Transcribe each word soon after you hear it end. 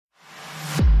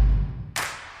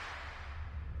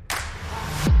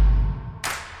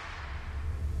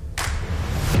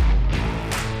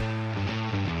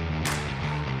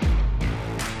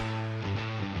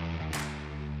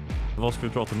vad ska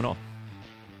vi prata om idag?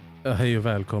 Hej och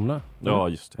välkomna. Ja,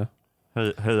 just det.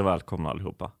 Hej och välkomna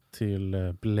allihopa.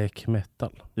 Till Black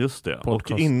Metal. Just det.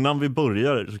 Podcast. Och innan vi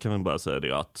börjar så kan vi bara säga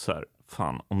det att så här,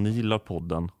 fan, om ni gillar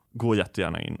podden, gå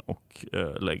jättegärna in och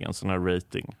lägg en sån här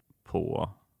rating på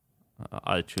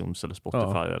iTunes eller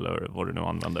Spotify eller vad du nu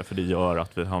använder. För det gör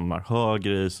att vi hamnar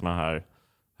högre i såna här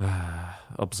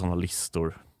på såna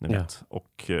listor, ni vet.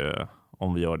 Och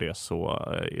om vi gör det så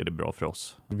är det bra för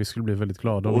oss. Vi skulle bli väldigt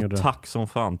glada om vi gjorde det. Och tack som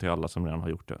fan till alla som redan har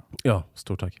gjort det. Ja,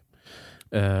 stort tack.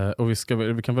 Och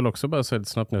vi kan väl också bara säga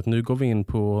lite snabbt nu att nu går vi in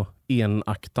på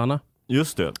enaktarna.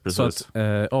 Just det, precis. Så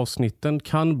att avsnitten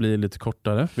kan bli lite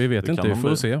kortare. Vi vet inte, vi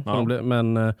får se. Ja.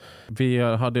 Men vi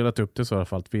har delat upp det så i alla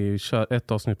fall. Att vi kör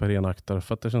ett avsnitt per enaktare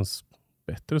för att det känns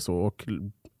bättre så och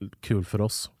kul för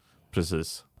oss.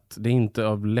 Precis. Det är inte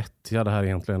av lättja det här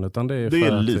egentligen, utan det är det för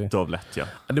är att lite av lättja.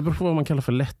 Det beror på vad man kallar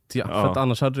för lättja. Ja. För att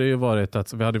annars hade det ju varit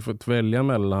att vi hade fått välja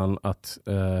mellan att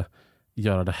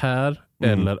göra det här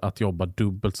eller att jobba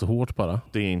dubbelt så hårt bara.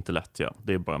 Det är inte lättja.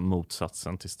 Det är bara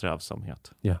motsatsen till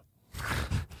strävsamhet. Ja.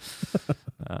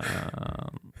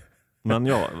 Men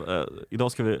ja,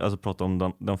 idag ska vi alltså prata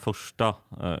om den första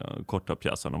korta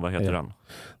pjäsen. Och vad heter den?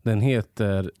 Den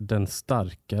heter Den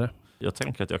Starkare. Jag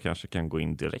tänker att jag kanske kan gå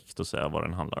in direkt och säga vad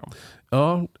den handlar om.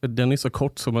 Ja, den är så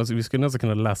kort så vi skulle nästan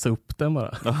kunna läsa upp den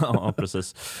bara. Ja,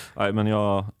 precis. Nej, men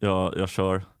jag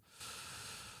kör.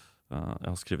 Jag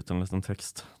har skrivit en liten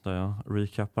text där jag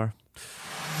recappar.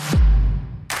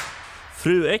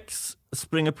 Fru X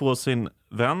springer på sin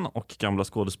vän och gamla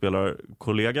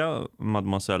skådespelarkollega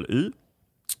Mademoiselle Y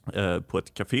på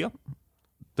ett café.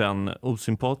 Den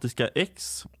osympatiska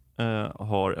X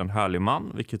har en härlig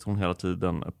man, vilket hon hela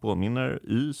tiden påminner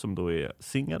Y, som då är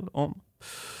singel, om.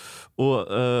 Och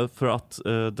för att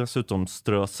dessutom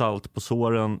strö salt på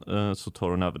såren så tar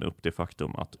hon även upp det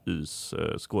faktum att Ys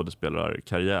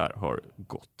skådespelarkarriär har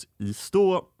gått i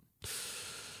stå.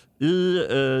 Y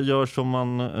gör som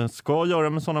man ska göra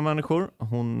med sådana människor.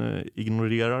 Hon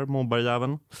ignorerar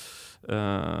mobbarjäveln.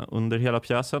 Under hela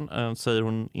pjäsen säger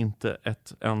hon inte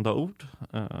ett enda ord,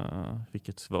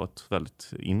 vilket var ett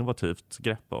väldigt innovativt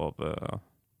grepp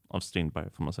av Strindberg,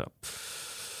 får man säga.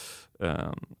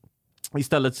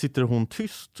 Istället sitter hon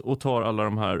tyst och tar alla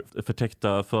de här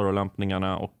förtäckta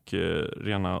förolämpningarna och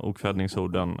rena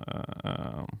okvädningsorden.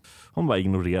 Hon bara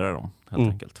ignorerar dem,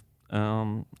 helt enkelt.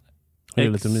 Det är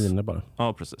lite miner bara.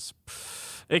 Ja, precis.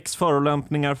 X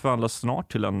förolämpningar förvandlas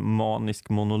snart till en manisk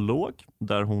monolog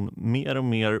där hon mer och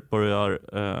mer börjar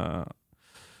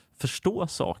förstå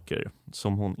saker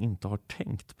som hon inte har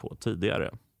tänkt på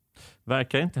tidigare.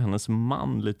 Verkar inte hennes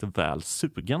man lite väl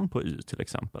sugen på Y till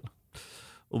exempel?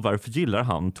 Och varför gillar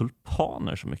han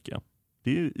tulpaner så mycket?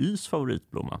 Det är ju Ys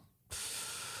favoritblomma.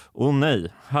 Och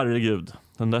nej, herregud,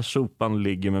 den där sopan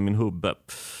ligger med min hubbe,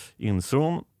 inser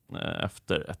hon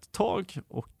efter ett tag,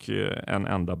 och en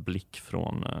enda blick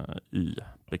från Y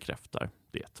bekräftar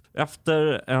det.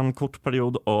 Efter en kort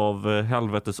period av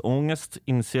helvetesångest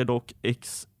inser dock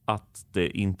X att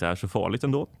det inte är så farligt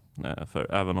ändå.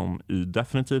 För även om Y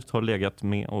definitivt har legat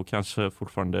med och kanske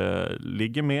fortfarande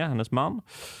ligger med hennes man,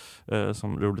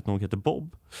 som roligt nog heter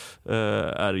Bob,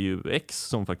 är ju X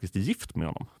som faktiskt är gift med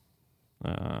honom.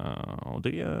 Och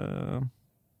det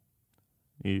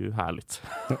är ju härligt.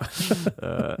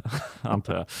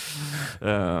 Antar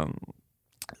jag.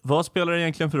 Vad spelar det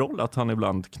egentligen för roll att han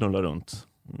ibland knullar runt?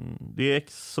 Det är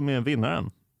X som är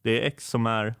vinnaren. Det är X som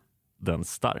är den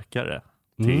starkare.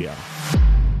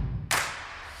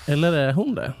 Eller är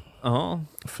hon det? Ja.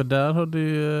 För där har det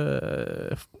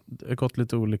ju gått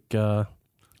lite olika...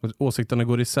 Åsikterna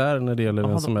går isär när det gäller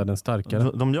vem som är den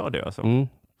starkare. De gör det alltså?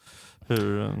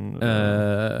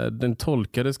 Den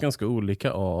tolkades ganska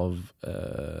olika av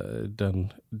den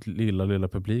lilla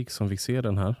publik som fick se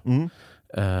den här.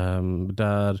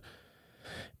 Där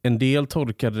en del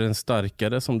tolkade den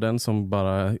starkare som den som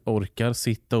bara orkar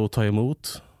sitta och ta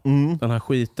emot den här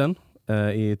skiten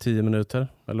i 10 minuter.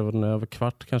 Eller vad den är, över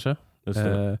kvart kanske.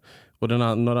 Och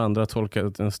några andra tolkade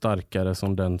den starkare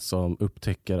som den som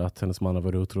upptäcker att hennes man har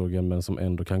varit otrogen, men som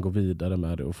ändå kan gå vidare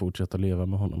med det och fortsätta leva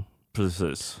med honom.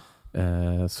 Precis.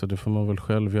 Så det får man väl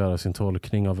själv göra sin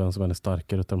tolkning av vem som är den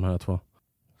starkare utav de här två.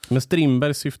 Men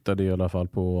Strindberg syftade i alla fall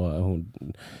på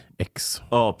X.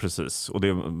 Ja, precis. Och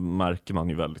det märker man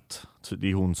ju väldigt. Det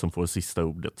är hon som får sista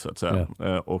ordet, så att säga.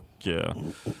 Och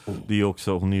det är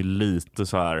också, hon är ju lite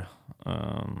så här...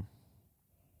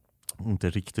 inte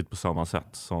riktigt på samma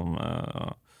sätt som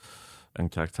en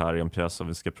karaktär i en pjäs som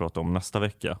vi ska prata om nästa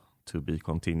vecka, To be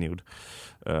continued.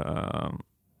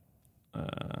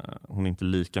 Hon är inte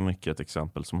lika mycket ett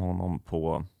exempel som honom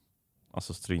på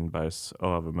alltså Strindbergs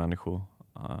övermännisko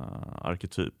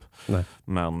arketyp. Nej.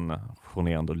 Men hon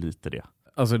är ändå lite det.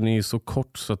 Alltså den är ju så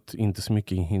kort så att inte så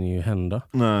mycket hinner ju hända.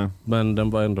 Nej. Men den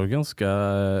var ändå ganska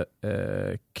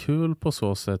kul på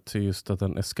så sätt, just att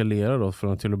den eskalerar då.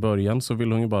 Från till och början så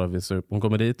vill hon ju bara visa upp. Hon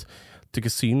kommer dit, tycker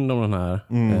synd om den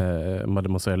här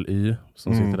Mademoiselle Y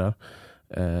som sitter där.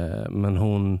 Men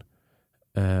hon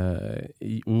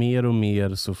mer och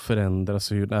mer så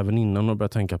förändras ju, även innan hon börjar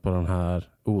tänka på den här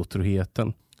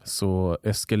otroheten, så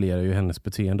eskalerar ju hennes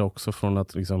beteende också från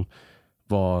att liksom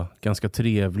var ganska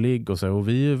trevlig och så, och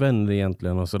vi är vänner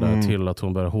egentligen och sådär, till att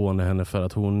hon börjar håna henne för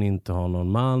att hon inte har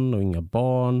någon man och inga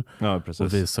barn. Ja, precis.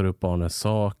 Och visar upp barnens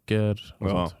saker och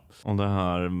sånt. Och den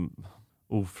här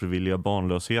ofrivilliga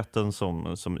barnlösheten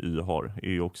som Y har är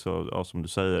ju också, ja, som du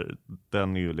säger,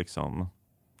 den är ju liksom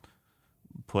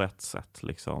på ett sätt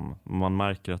liksom, man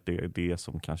märker att det är det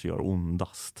som kanske gör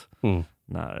ondast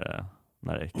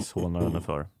när X hånar henne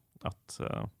för att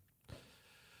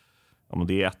men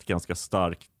det är ett ganska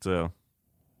starkt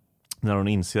när hon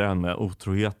inser henne med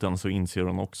otroheten, så inser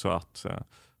hon också att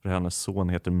för hennes son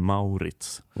heter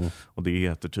Maurits och det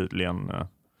heter tydligen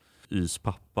Ys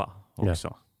pappa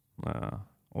också.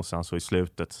 Och sen så i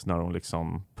slutet när hon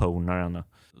liksom ponar henne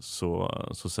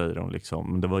så säger hon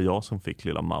liksom, men det var jag som fick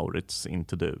lilla Maurits,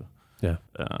 inte du.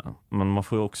 Men man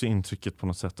får ju också intrycket på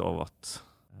något sätt av att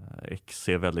X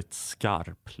är väldigt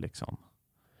skarp liksom.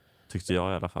 Tyckte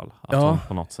jag i alla fall. Att hon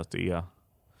på något sätt är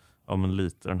men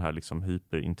lite den här liksom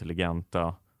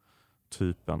hyperintelligenta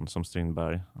typen som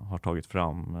Strindberg har tagit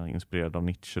fram, inspirerad av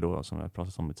Nietzsche då, som jag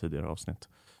pratat om i tidigare avsnitt.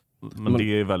 Men det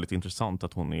är väldigt intressant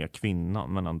att hon är kvinna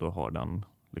men ändå har den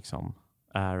liksom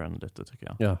ären lite, tycker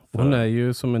jag. Ja, hon är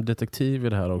ju som en detektiv i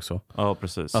det här också. Ja,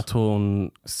 precis. Att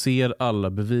hon ser alla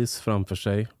bevis framför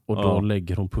sig och då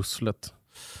lägger hon pusslet.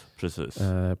 Precis.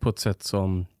 På ett sätt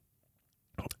som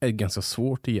är ganska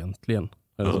svårt egentligen.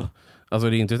 Alltså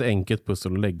det är inte ett enkelt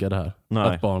pussel att lägga det här. Nej.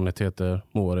 Att barnet heter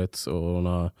Moritz och hon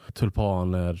har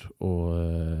tulpaner och...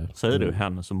 Säger du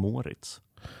henne som Moritz?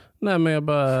 Nej, men jag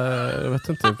vet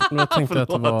inte. Jag tänkte att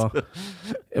det var...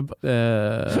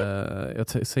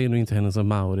 Jag säger nog inte henne som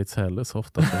Maurits heller så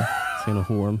ofta. Så. Jag säger nog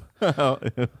Horm.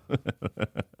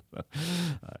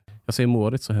 Jag säger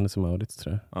Moritz och henne som Maurits,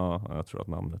 tror jag. Ja, jag tror att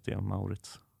namnet är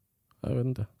Maurits. Jag vet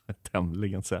inte. Jag är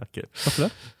tämligen säker. Varför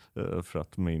det? För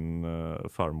att min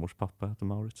farmors pappa heter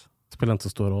Maurits. Spelar inte så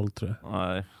stor roll, tror jag.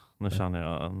 Nej, nu känner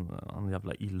jag en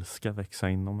jävla ilska växa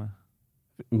inom mig.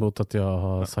 Mot att jag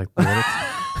har sagt Moritz.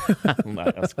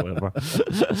 Nej, jag skojar bara.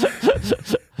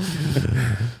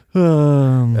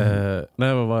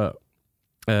 Nej, vad var jag?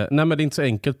 Nej, men det är inte så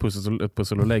enkelt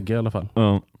pussel att lägga i alla fall.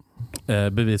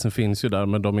 Bevisen finns ju där,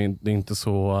 men det är inte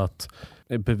så att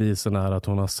bevisen är att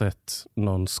hon har sett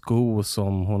någon sko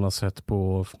som hon har sett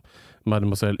på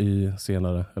Mademoiselle Y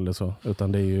senare eller så.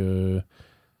 Utan det är ju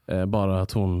bara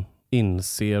att hon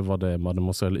inser vad det är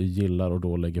Mademoiselle Y gillar och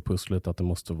då lägger pusslet att det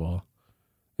måste vara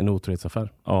en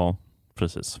otrohetsaffär. Ja,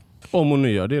 precis. Om hon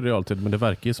nu gör det i realtid, men det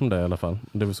verkar ju som det i alla fall.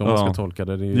 Det är väl så man ska tolka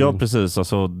det. Ja, precis.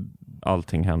 Alltså,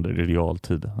 allting händer i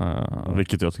realtid.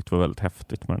 Vilket jag tyckte var väldigt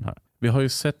häftigt med den här. Vi har ju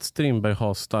sett Strindberg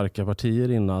ha starka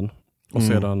partier innan. Och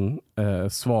sedan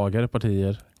svagare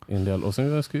partier i en del. Och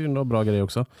sen skulle ju ha bra grejer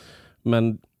också.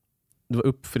 Men det var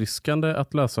uppfriskande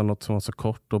att läsa något som var så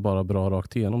kort och bara bra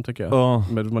rakt igenom, tycker jag. Ja.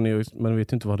 Men man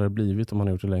vet inte vad det har blivit om man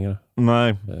har gjort det längre.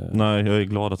 Nej, jag är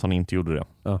glad att han inte gjorde det.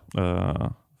 Ja.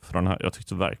 För den här, jag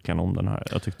tyckte verkligen om den här.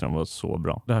 Jag tyckte den var så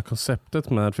bra. Det här konceptet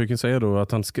med, för jag kan säga då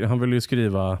att han ville ju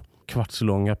skriva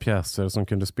kvartslånga pjäser som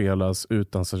kunde spelas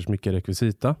utan så mycket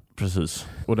rekvisita. Precis.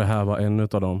 Och det här var en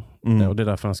utav dem. Och det är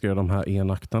därför han skrev de här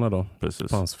enaktarna då.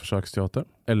 Precis. På hans försöksteater.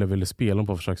 Eller ville spela dem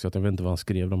på försöksteater. Jag vet inte vad han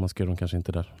skrev dem. Han skrev dem kanske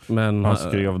inte där. Men han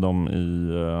skrev dem i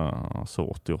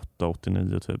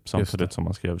 88-89 typ. Samtidigt som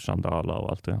han skrev Chandala och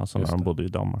allt det. Alltså när han bodde i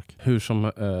Danmark. Hur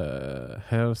som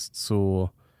helst så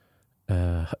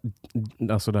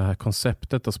alltså det här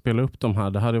konceptet att spela upp de här,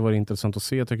 det hade varit intressant att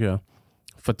se, tycker jag.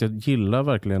 För att jag gillar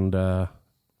verkligen det.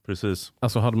 Precis.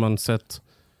 Alltså hade man sett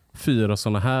 4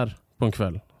 såna här på en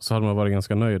kväll så hade man varit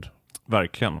ganska nöjd.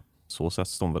 Verkligen. Så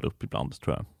sätts de väl upp ibland,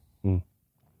 tror jag.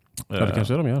 Ja, det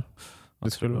kanske de gör.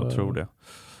 Jag tror det.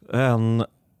 En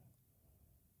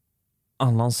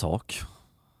annan sak.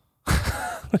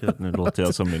 Nu låter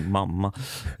jag som min mamma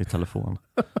i telefon.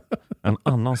 En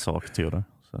annan sak, Theodor.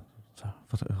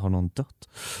 Har någon dött?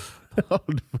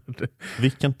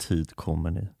 Vilken tid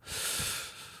kommer ni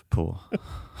på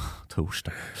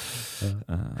torsdag?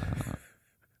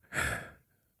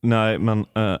 Nej, men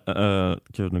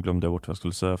gud, nu glömde jag bort vad jag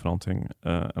skulle säga för någonting.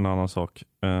 En annan sak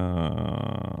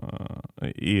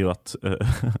är ju att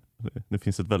det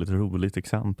finns ett väldigt roligt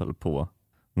exempel på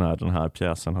när den här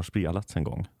pjäsen har spelats en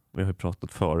gång. Vi har ju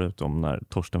pratat förut om när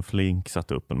Torsten Flink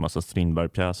satte upp en massa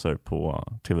Strindberg-pjäser på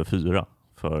TV4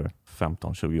 för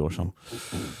 15-20 år sedan.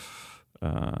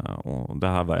 Och det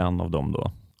här var en av dem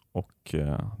då. Och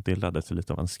det ledde till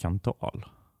lite av en skandal.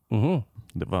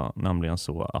 Det var nämligen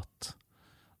så att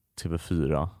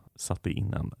TV4 satte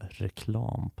in en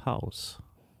reklampaus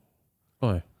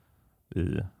i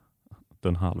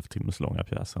den halvtimmeslånga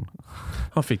pjäsen.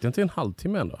 Han fick den till en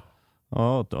halvtimme ändå?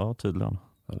 Ja, tydligen.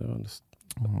 Ja, det var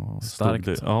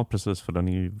starkt. Ja, precis, för den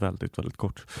är ju väldigt, väldigt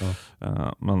kort.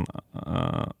 Ja. Men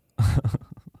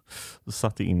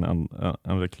satte in en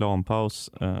reklampaus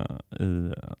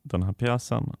i den här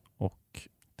pjäsen, och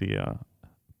det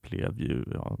blev ju,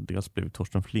 dels blev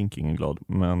Torsten Flink ingen glad,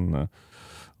 men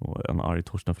och en arg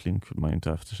Torsten Flink vill man ju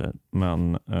inte efter sig,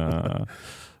 men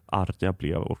arga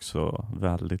blev också,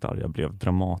 väldigt arga blev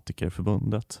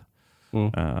Dramatikerförbundet,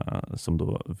 som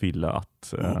då ville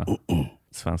att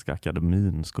Svenska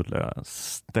Akademin skulle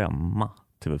stämma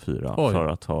TV4 för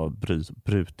att ha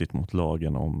brutit mot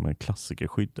lagen om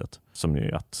klassikerskyddet, som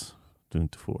är att du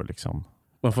inte får liksom...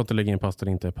 Man får inte lägga in paus där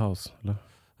det inte är paus, eller?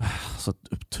 Så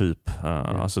typ,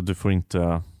 alltså du får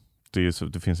inte...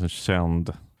 Det finns en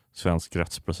känd svensk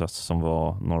rättsprocess som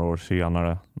var några år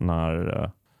senare, när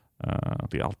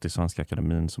det är alltid Svenska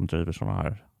Akademin som driver sådana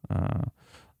här.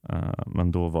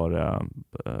 Men då var det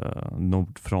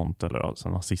Nordfront, eller alltså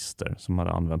nazister, som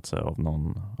hade använt sig av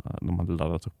de hade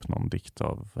laddat upp någon dikt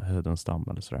av Heidenstam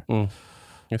eller sådär.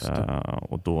 Just det.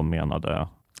 Och då menade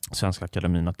Svenska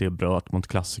Akademin att det bröt mot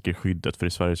klassikerskyddet, för i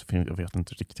Sverige så finns, jag vet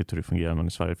inte riktigt hur det fungerar, men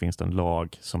i Sverige finns det en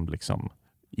lag som liksom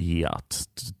är att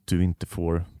du inte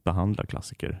får behandla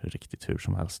klassiker riktigt hur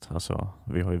som helst. Alltså,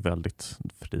 vi har ju väldigt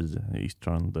fri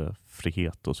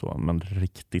yttrandefrihet och så, men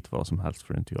riktigt vad som helst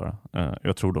får du inte göra.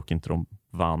 Jag tror dock inte de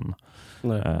vann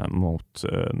mot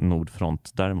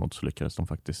Nordfront. Däremot så lyckades de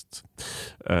faktiskt,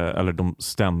 eller de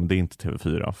stämde inte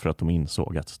TV4 för att de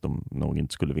insåg att de nog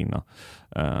inte skulle vinna.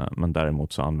 Men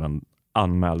däremot så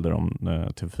anmälde de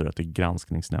TV4 till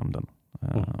granskningsnämnden,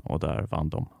 och där vann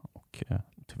de, och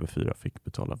TV4 fick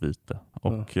betala vite.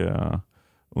 Och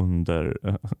under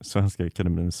Svenska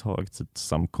Akademins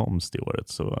högtidssamkomst i året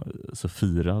så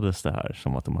firades det här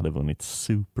som att de hade vunnit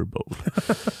Super Bowl.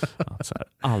 Att så här,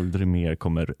 aldrig mer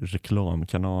kommer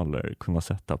reklamkanaler kunna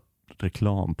sätta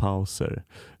reklampauser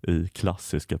i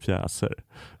klassiska pjäser.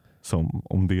 Som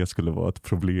om det skulle vara ett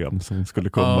problem som skulle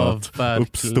komma att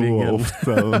uppstå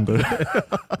ofta under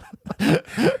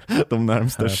de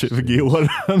närmsta 20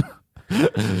 åren.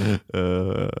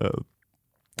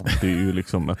 Det är ju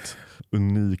liksom ett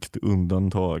unikt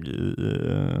undantag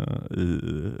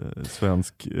i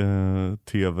svensk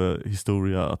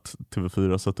tv-historia att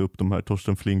TV4 satte upp de här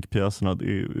Torsten Flink-pjäserna.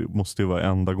 Det måste ju vara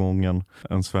enda gången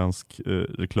en svensk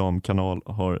reklamkanal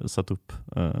har satt upp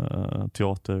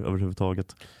teater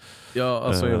överhuvudtaget. Ja,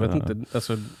 alltså jag vet inte.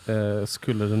 Alltså,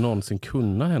 skulle det någonsin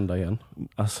kunna hända igen?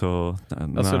 Alltså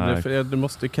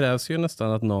det krävs ju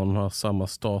nästan att någon har samma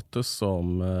status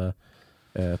som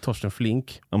Torsten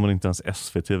Flink. Ja, men inte ens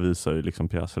SVT visar ju liksom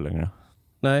pjäser längre.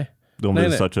 Nej. De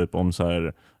visar typ om så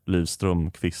här Liv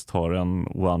Strömquist har en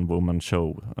one-woman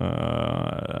show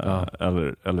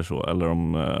eller så. Eller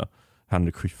om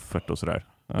Henrik Schyffert och sådär.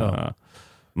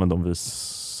 Men de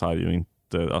visar ju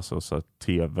inte, alltså så här,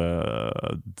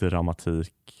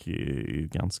 tv-dramatik är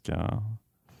ganska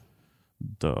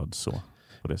död så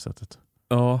på det sättet.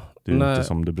 Ja, det är ju inte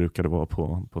som det brukade vara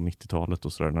på 90-talet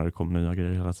och sådär, när det kom nya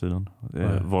grejer hela tiden.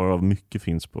 Varav mycket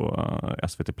finns på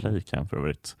SVT Play, kan jag för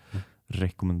övrigt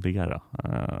rekommendera.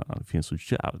 Det finns så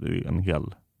en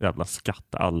hel jävla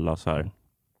skatt. Alla så här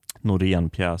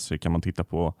Norén-pjäser kan man titta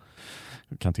på.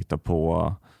 Du kan titta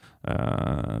på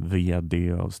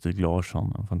VD av Stig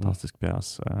Larsson, en fantastisk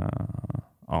pjäs.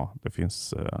 Det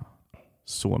finns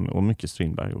och mycket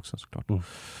Strindberg också såklart.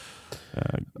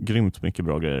 Grymt mycket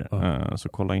bra grejer, så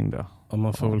kolla in det. Ja,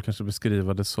 man får väl kanske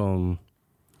beskriva det som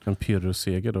en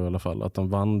pyrrusseger då i alla fall, att de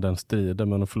vann den striden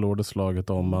men de förlorade slaget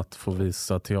om att få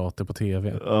visa teater på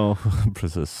tv. Ja,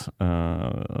 precis.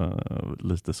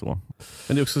 Lite så.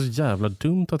 Men det är också så jävla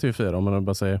dumt att TV4, om man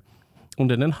bara säger, om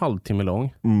den är en halvtimme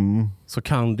lång så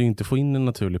kan du inte få in en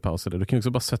naturlig paus i det. Du kan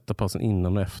också bara sätta pausen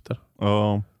innan och efter.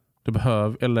 Ja. Du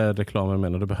behöver, eller reklamen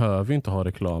menar, du behöver ju inte ha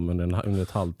reklamen under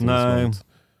ett halvtimme.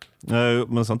 Nej,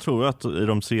 men sen tror jag att i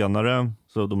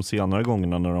de senare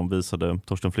gångerna när de visade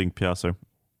Torsten Flink-pjäser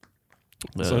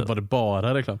så var det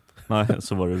bara reklam. Nej,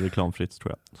 så var det reklamfritt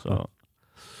tror jag. Så,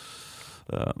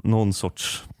 någon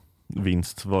sorts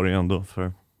vinst var det ändå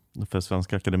för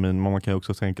Svenska Akademin. Men man kan ju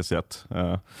också tänka sig att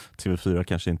TV4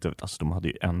 kanske inte, alltså de hade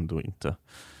ju ändå inte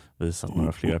visat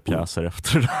några fler pjäser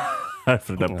efter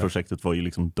För det där projektet var ju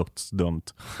liksom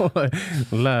dödsdömt.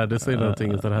 De lärde sig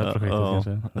någonting av det här projektet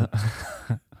kanske.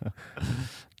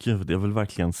 Gud, jag vill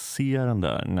verkligen se den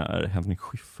där när Henrik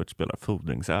Schyffert spelar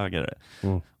fordringsägare.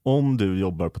 Om du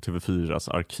jobbar på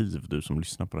TV4s arkiv, du som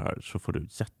lyssnar på det här, så får du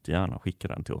jättegärna skicka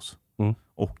den till oss.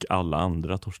 Och alla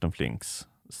andra Torsten Flinks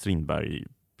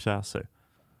Strindberg-pjäser.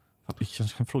 Vi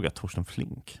kanske kan fråga Torsten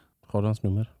Flink. Har du hans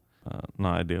nummer?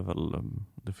 Nej,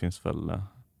 det finns väl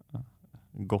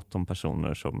gott om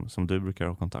personer som du brukar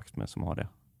ha kontakt med som har det.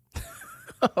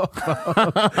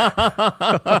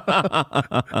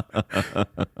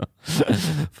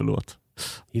 Förlåt.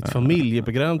 I ett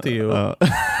familjeprogram, Theo.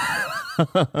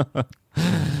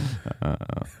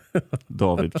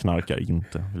 David knarkar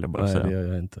inte, vill jag bara säga. Nej, det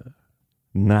gör jag inte.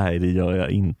 Nej, det gör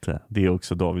jag inte. Det är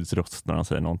också Davids röst när han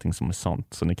säger någonting som är sant,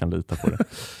 så ni kan lita på det.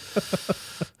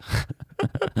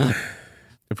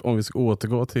 Om vi ska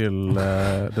återgå till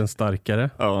den starkare,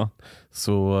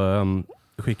 så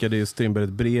skickade ju Strindberg ett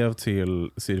brev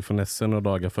till Siri von Essen några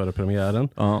dagar före premiären.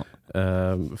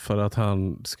 För att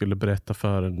han skulle berätta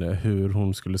för henne hur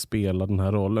hon skulle spela den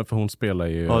här rollen. För hon spelar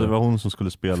ju... Ja, det var hon som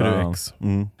skulle spela. Fru X.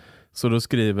 Så då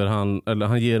skriver han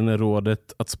ger henne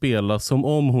rådet att spela som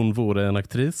om hon vore en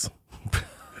aktris.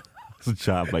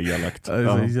 Så jävla elakt. Så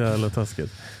jävla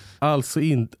taskigt.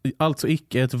 Alltså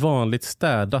icke ett vanligt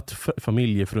städat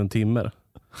familjefruntimmer.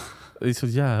 Det är så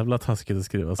jävla taskigt att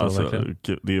skriva så, alltså,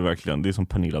 verkligen. Det är verkligen, det är som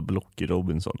Pernilla Block i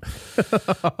Robinson.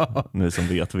 Ni som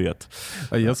vet.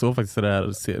 Ja, jag såg faktiskt det där,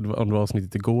 om det var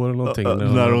avsnittet igår eller någonting.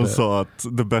 När hon sa att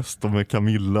det bästa med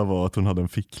Camilla var att hon hade en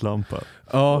ficklampa.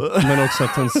 Ja, men också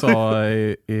att hon sa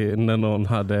när någon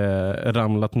hade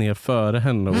ramlat ner före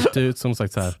henne och åkt ut, som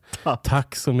sagt så här: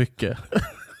 tack så mycket.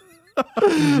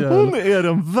 Hon är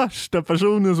den värsta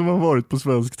personen som har varit på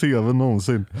svensk tv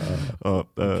någonsin.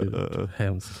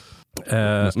 Hemskt.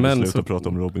 Men sluta prata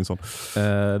om Robinson.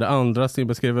 Det andra som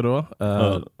beskriver då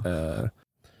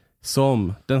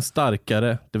som den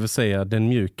starkare, det vill säga den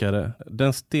mjukare,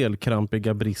 den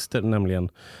stelkrampiga brister nämligen,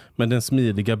 men den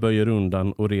smidiga böjer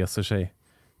undan och reser sig.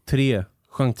 3.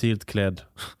 Gentilt klädd.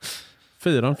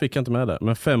 4 fick jag inte med det,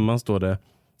 men 5 står det: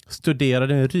 studera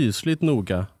den rysligt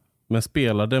noga, men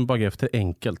spelar den bara efter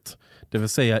enkelt. Det vill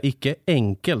säga icke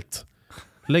enkelt.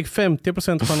 Lägg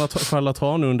 50%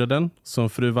 charlatan under den, som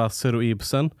fru Wasser och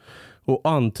Ibsen, och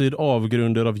antyd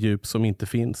avgrunder av djup som inte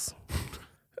finns.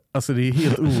 Alltså det är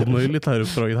helt omöjligt här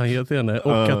uppdraget han ger till henne.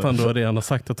 Och att han då redan har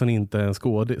sagt att hon inte är en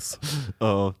skådis.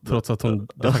 Trots att hon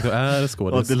de facto är en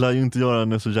skådis. Det lär ju inte göra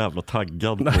henne så jävla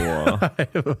taggad på. Nej,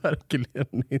 verkligen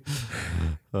inte.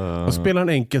 Och spelar han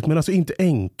enkelt, men alltså inte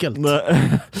enkelt.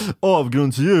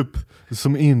 Avgrundsdjup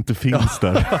som inte finns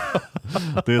där.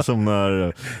 Det är som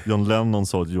när John Lennon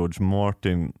sa till George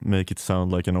Martin: make it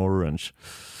sound like an orange.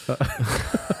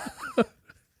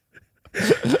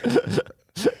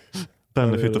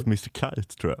 Benefit of Mr.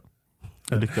 Kite, tror jag.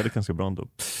 Jag lyckades ganska bra ändå.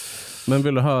 Men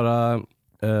vill du höra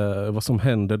vad som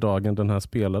hände dagen den här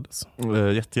spelades?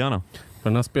 Jättegärna.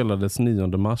 Den här spelades 9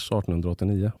 mars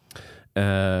 1889.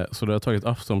 Så du har tagit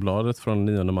Aftonbladet från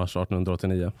 9 mars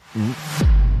 1889.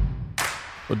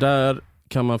 Och där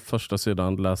kan man första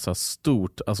sidan läsa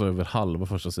stort, alltså över halva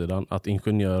första sidan, att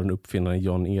ingenjören uppfinnaren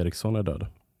John Ericsson är död.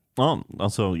 Ja,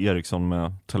 alltså Ericsson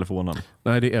med telefonen.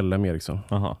 Nej, det är LM Ericsson.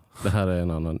 Aha. Det här är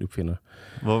en annan uppfinnare.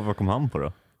 Vad kom han på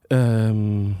då?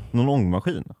 Någon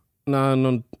ångmaskin? Nej,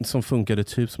 någon som funkade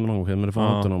typ som en ångmaskin, men det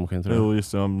var inte en ångmaskin, tror jag. Jo,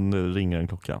 just det, det ringer en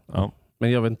klocka. Ja.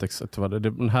 Men jag vet inte exakt vad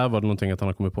det här var det någonting att han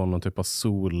har kommit på någon typ av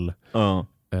sol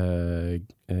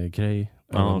grej.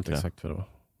 Jag vet inte exakt vad det var.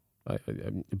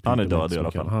 Han är död i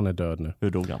alla fall. Han är död nu.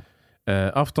 Hur dog han?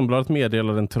 Aftonbladet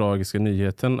meddelar den tragiska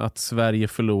nyheten att Sverige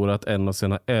förlorat en av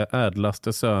sina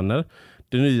ädlaste söner,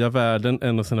 den nya världen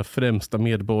en av sina främsta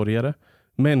medborgare,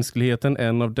 mänskligheten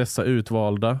en av dessa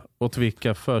utvalda, åt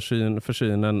vilka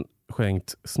försynen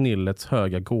skänkt snillets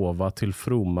höga gåva till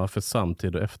fromma för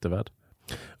samtid och eftervärld.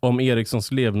 Om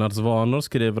Erikssons levnadsvanor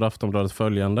skriver Aftonbladet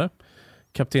följande: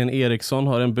 kapten Eriksson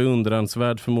har en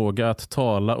beundransvärd förmåga att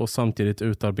tala och samtidigt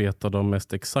utarbeta de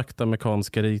mest exakta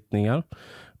mekaniska ritningar,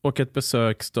 och ett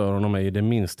besök stör honom i det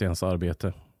minsta i hans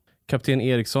arbete. Kapten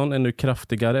Eriksson är nu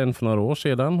kraftigare än för några år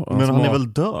sedan. Men han är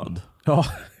väl död? Ja.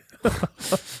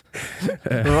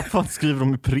 Men vad fan skriver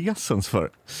de i presens för?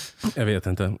 Jag vet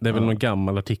inte. Det är väl någon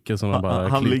gammal artikel som man bara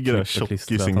han ligger där tjock i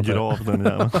sin grav.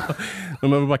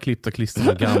 De har bara klippt och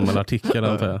klistrat en gammal artikel,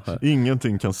 antar jag.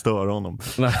 Ingenting kan störa honom.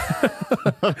 Nej.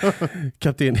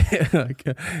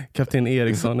 Kapten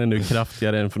Eriksson är nu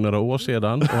kraftigare än för några år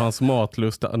sedan, och hans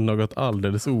matlust är något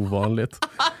alldeles ovanligt.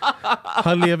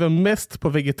 Han lever mest på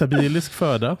vegetabilisk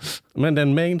föda, men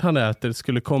den mängd han äter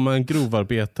skulle komma en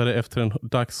grovarbetare efter en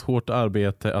dags hårt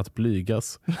arbete att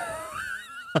blygas.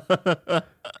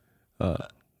 Ja.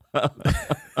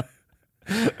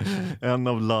 En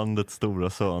av landets stora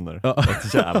söner. Ja.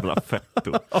 Ett jävla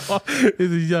fetto. Det är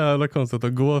så jävla konstigt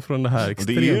att gå från det här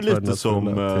extremt. Det är ju lite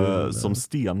som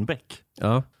Stenbeck.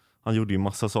 Ja. Han gjorde ju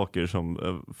massa saker som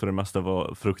för det mesta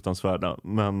var fruktansvärda,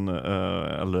 men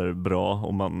eller bra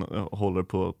om man håller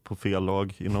på fel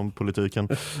lag inom politiken.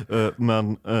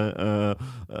 Men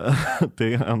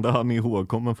det enda han är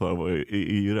ihågkommen för var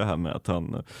ju det här med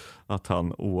att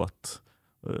han åt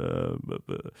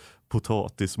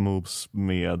potatismos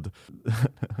med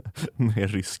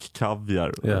rysk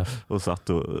kaviar och satt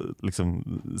och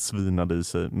liksom svinade i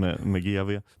sig med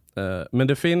GV. Men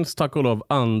det finns tack och lov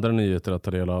andra nyheter att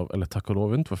ta del av. Eller tack och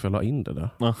lov, inte varför jag la in det där.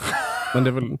 Men det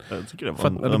är väl, jag tycker det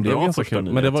var en bra första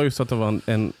nyhet. Men det var ju så att det var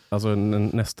en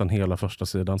nästan hela första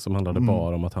sidan som handlade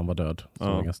bara om att han var död. Så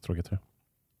det var ganska tråkigt.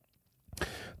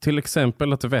 Till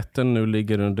exempel att Vättern nu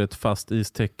ligger under ett fast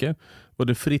istäcke och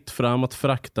det är fritt fram att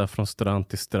frakta från strand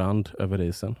till strand över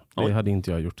isen. Det hade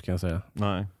inte jag gjort, kan jag säga.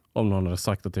 Nej. Om någon hade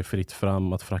sagt att det är fritt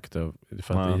fram att frakta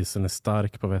för att isen är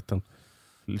stark på Vättern.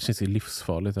 Det känns ju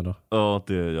livsfarligt ändå. Ja,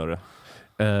 det gör det.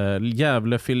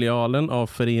 Gävle-filialen av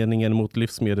Föreningen mot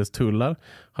livsmedelstullar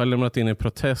har lämnat in en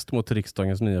protest mot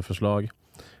riksdagens nya förslag.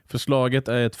 Förslaget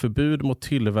är ett förbud mot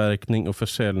tillverkning och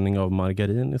försäljning av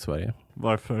margarin i Sverige.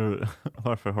 Varför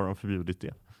har de förbjudit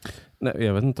det? Nej,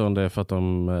 jag vet inte om det är för att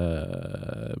de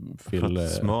för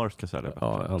att smör ska sälja.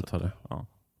 Ja, jag antar det. Ja.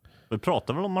 Vi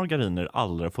pratade väl om margariner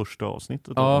allra första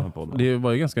avsnittet. Ja, det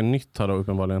var ju ganska nytt här då,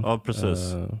 uppenbarligen. Ja, precis.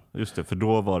 Just det, för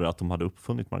då var det att de hade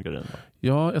uppfunnit margarin. Då.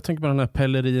 Ja, jag tänker på den här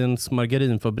Pellerins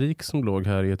margarinfabrik som låg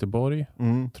här i Göteborg,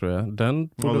 tror jag. Den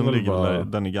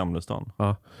den i Gamlestan.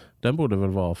 Ja, den borde väl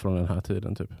vara från den här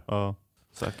tiden typ. Ja,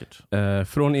 säkert.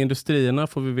 Från industrierna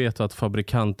får vi veta att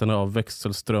fabrikanterna av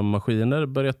växelströmmaskiner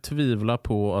börjar tvivla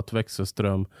på att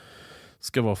växelström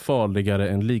ska vara farligare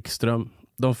än likström.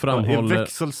 De framhåller... Är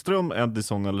växelström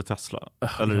Edison eller Tesla?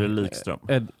 Eller är det likström?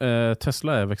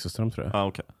 Tesla är växelström, tror jag.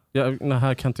 Okay.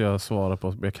 Här kan inte jag svara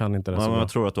på. Jag kan inte det. Men jag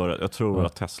tror att du har rätt. Jag tror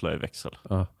att Tesla är växel.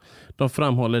 Ja. De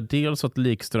framhåller dels att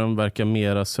likström verkar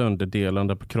mera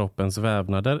sönderdelande på kroppens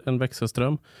vävnader än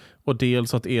växelström. Och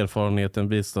dels att erfarenheten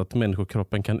visar att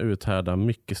människokroppen kan uthärda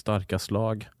mycket starka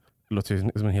slag. Det låter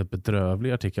ju som en helt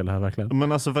bedrövlig artikel här verkligen.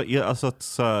 Men alltså att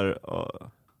så här...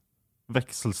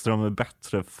 växelström är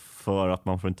bättre för att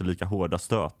man får inte lika hårda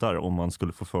stötar om man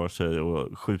skulle få för sig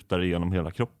och skjuta det igenom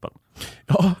hela kroppen.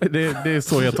 Ja, det är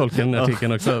så jag tolkar den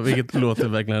artikeln också, vilket låter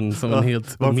verkligen som en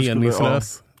helt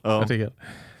meningslös artikel.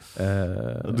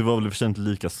 Det var väl för sig inte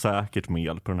lika säkert med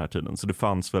el på den här tiden, så det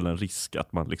fanns väl en risk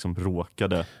att man liksom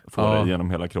råkade få det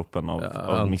genom hela kroppen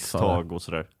av misstag och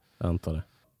sådär. Jag antar det.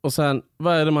 Och sen,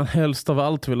 vad är det man helst av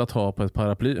allt vill ha på ett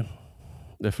paraply?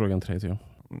 Det är frågan 3.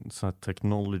 Så här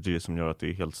technology som gör att det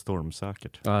är helt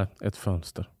stormsäkert. Nej, ett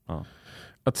fönster. Ja.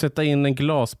 Att sätta in en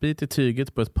glasbit i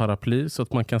tyget på ett paraply så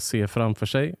att man kan se framför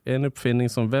sig är en uppfinning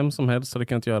som vem som helst hade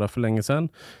kunnat göra för länge sedan.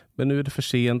 Men nu är det för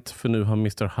sent, för nu har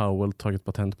Mr. Howell tagit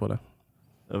patent på det.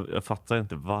 Jag fattar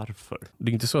inte varför.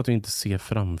 Det är inte så att du inte ser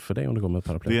framför dig om du går med ett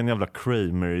paraply. Det är en jävla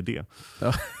Kramer-idé.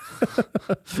 Ja.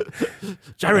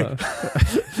 Jerry!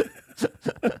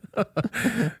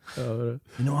 You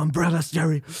know umbrellas,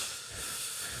 Jerry!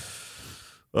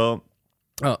 Ja,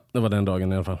 det var den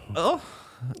dagen i alla fall. Ja,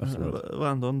 det var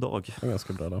ändå en dag. Det var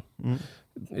ganska bra då.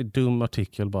 Dum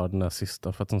artikel bara den där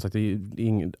sista. För att som sagt,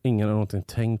 ingen har någonting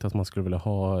tänkt att man skulle vilja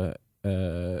ha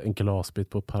en glasbit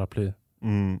på paraply.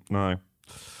 Nej.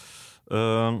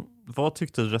 Vad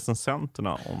tyckte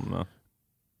recensenterna om?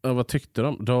 Ja, vad tyckte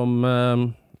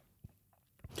de?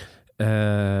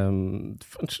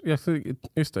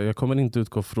 Just det, jag kommer inte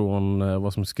utgå från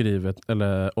vad som är skrivet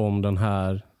eller om den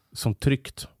här som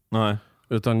tryckt. Nej.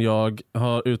 Utan jag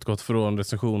har utgått från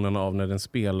recensionerna av när den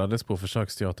spelades på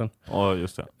Försöksteatern. Ja,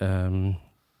 just det.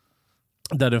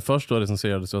 Där den först då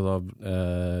recenserades av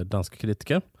danska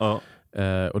kritiker. Ja.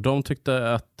 Och de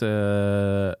tyckte att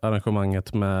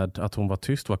arrangemanget med att hon var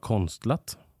tyst var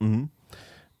konstlat.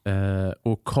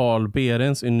 Och Carl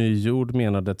Berens i Nyjord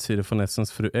menade att Siri von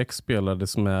Essens fru X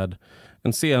spelades med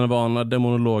en scenvana där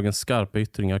monologens skarpa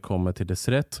yttringar kommer till dess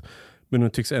rätt, men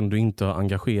hon tycks ändå inte ha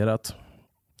engagerat.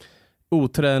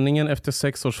 Oträningen efter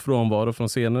 6 års frånvaro från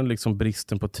scenen, liksom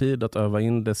bristen på tid att öva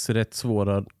in den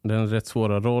rätt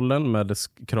svåra rollen med dess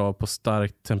krav på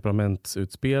starkt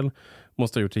temperamentsutspel,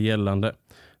 måste ha gjort det gällande.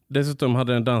 Dessutom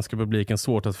hade den danska publiken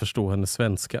svårt att förstå hennes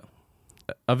svenska.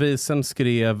 Avisen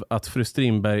skrev att fru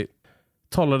Strindberg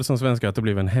talade som svenska, att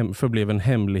det förblev en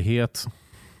hemlighet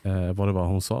vad det var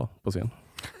hon sa på scen.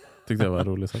 Tyckte jag var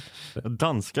roligt sagt.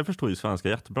 Danska förstår ju svenska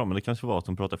jättebra, men det kanske var att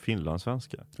de pratar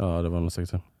finlandssvenska. Ja, det var nog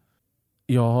säkert.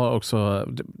 Jag har också...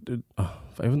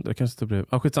 jag vet inte, det kanske inte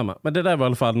blev... skitsamma. Men det där var i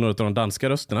alla fall några av de danska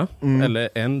rösterna. Eller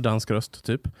en dansk röst,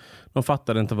 typ. De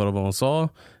fattade inte vad hon sa.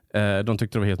 De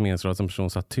tyckte det var helt meningslöst att en person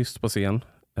satt tyst på scen.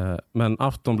 Men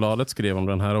Aftonbladet skrev om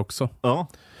den här också. Ja.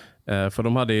 För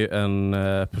de hade ju en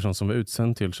person som var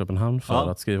utsänd till Köpenhamn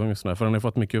för att skriva om just den här. För den har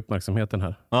fått mycket uppmärksamhet, den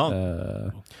här. Ja.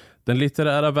 Den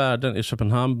litterära världen i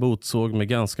Köpenhamn motsåg med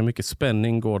ganska mycket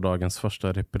spänning gårdagens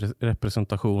första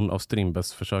representation av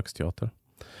Strindbergs försöksteater.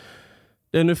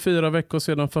 Det är nu 4 veckor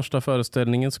sedan första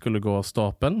föreställningen skulle gå av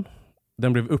stapeln.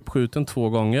 Den blev uppskjuten 2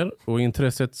 gånger och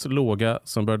intressets låga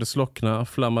som började slockna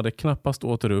flammade knappast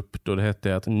åter upp då det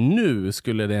hette att nu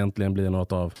skulle det äntligen bli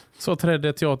något av. Så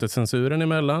trädde teatercensuren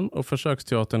emellan och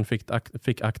försöksteatern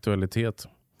fick aktualitet.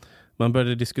 Man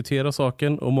började diskutera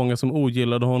saken och många som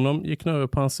ogillade honom gick nu över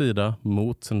på hans sida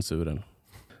mot censuren.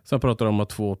 Sen pratade de om att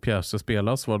 2 pjäser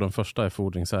spelas, var den första är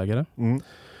fordringsägare.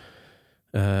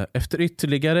 Efter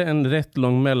ytterligare en rätt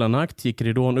lång mellanakt gick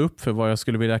ridån upp för vad jag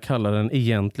skulle vilja kalla den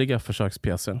egentliga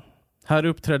försökspjäsen. Här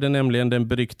uppträdde nämligen den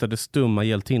beryktade stumma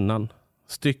hjältinnan.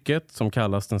 Stycket som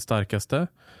kallas den starkaste,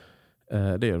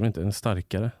 det gör väl inte, en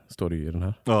starkare står det ju i den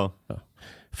här. Ja.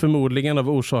 Förmodligen av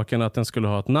orsaken att den skulle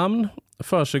ha ett namn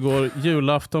försiggår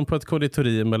julafton på ett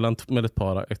konditori med ett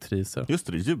par aktriser. Just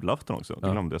det är julafton också,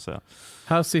 det glömde jag säga.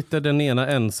 Här sitter den ena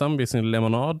ensam vid sin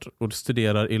lemonad och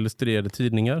studerar illustrerade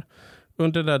tidningar.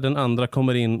 Under där den andra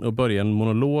kommer in och börjar en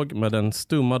monolog med den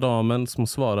stumma damen som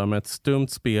svarar med ett stumt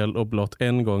spel och blott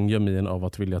en gång gör min av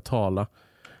att vilja tala.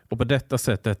 Och på detta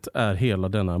sättet är hela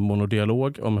denna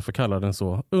monodialog, om jag får kalla den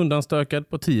så, undanstökad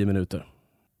på 10 minuter.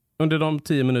 Under de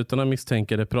 10 minuterna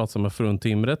misstänker det pratsamma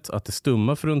fruntimret att det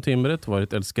stumma fruntimret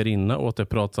varit älskarinna åt det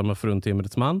pratsamma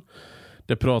fruntimrets man.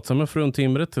 Det pratsamma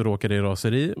fruntimret råkade i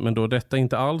raseri, men då detta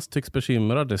inte alls tycks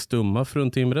bekymra det stumma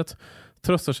fruntimret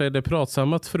tröstar sig det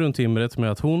pratsamma fruntimret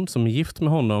med att hon som är gift med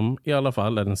honom i alla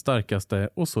fall är den starkaste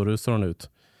och så rusar hon ut.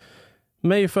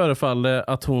 Mig förefaller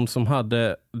att hon som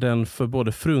hade den för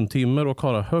både fruntimmer och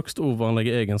har högst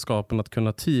ovanliga egenskapen att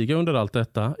kunna tiga under allt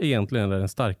detta egentligen är den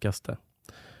starkaste.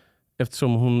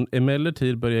 Eftersom hon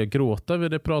emellertid börjar gråta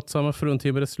vid det pratsamma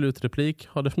fruntimmerets slutreplik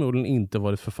har det förmodligen inte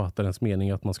varit författarens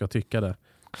mening att man ska tycka det.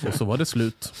 Och så var det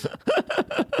slut.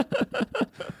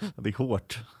 Det är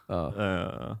hårt. Ja.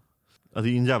 Det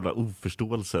är en jävla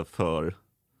oförståelse för...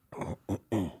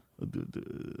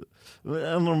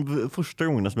 En av de första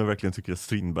gångerna som jag verkligen tycker att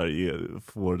Strindberg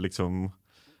får liksom...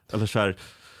 Eller så här...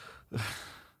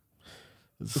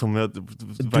 Som jag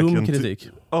verkligen dum kritik.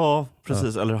 Ja,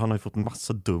 precis. Ja. Eller han har ju fått en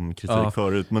massa dum kritik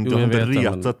förut. Men du har inte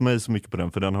retat mig så mycket på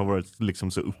den. För den har varit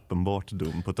liksom så uppenbart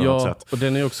dum på ett annat sätt. Ja, och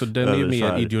den är också ju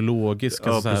mer ideologisk.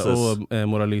 Ja, och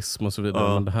moralism och så vidare.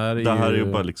 Ja, men det här är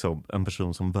ju bara liksom en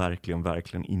person som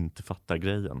verkligen inte fattar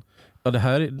grejen. Ja,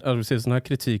 precis. Den här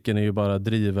kritiken är ju bara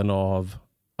driven av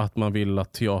att man vill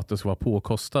att teater ska vara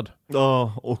påkostad.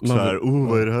 Ja, och så här,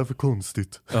 vad är det här för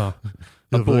konstigt? Ja.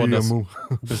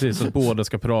 Precis, att båda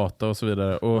ska prata och så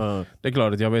vidare. Och det är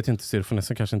klart att jag vet inte,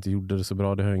 Sirfonessen kanske inte gjorde det så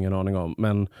bra, det har jag ingen aning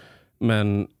om.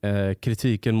 Men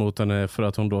kritiken mot henne för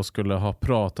att hon då skulle ha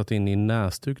pratat in i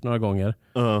näsduk några gånger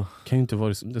kan ju inte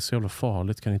vara, det är så jävla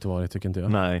farligt, kan inte vara det, tycker inte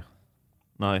jag.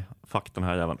 Nej, fuck den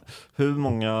här jäveln. Hur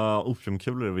många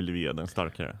opiumkulor vill vi ge den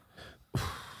starkare?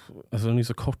 Alltså den är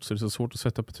så kort så det är så svårt att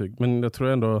sätta betyg. Men jag tror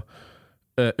ändå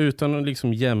utan att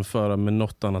liksom jämföra med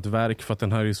något annat verk, för att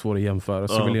den här är svår att jämföra,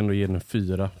 så vill jag ändå ge den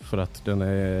 4 för att den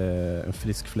är en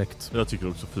frisk fläkt. Jag tycker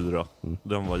också 4.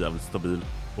 Den var jävligt stabil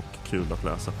och kul att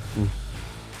läsa.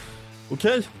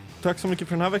 Okej, tack så mycket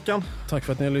för den här veckan. Tack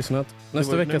för att ni har lyssnat.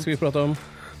 Nästa vecka ska vi prata om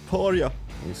Paria.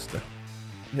 Just det.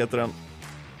 Heter den.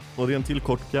 Och det är en till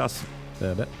kort pjäs. Det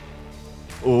är det.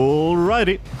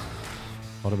 Alrighty.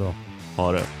 Ha det bra.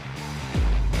 Ha det.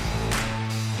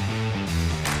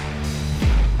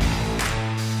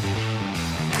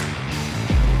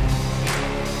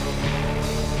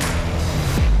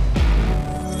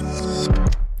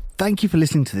 Thank you for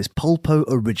listening to this Polpo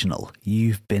original.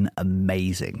 You've been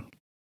amazing.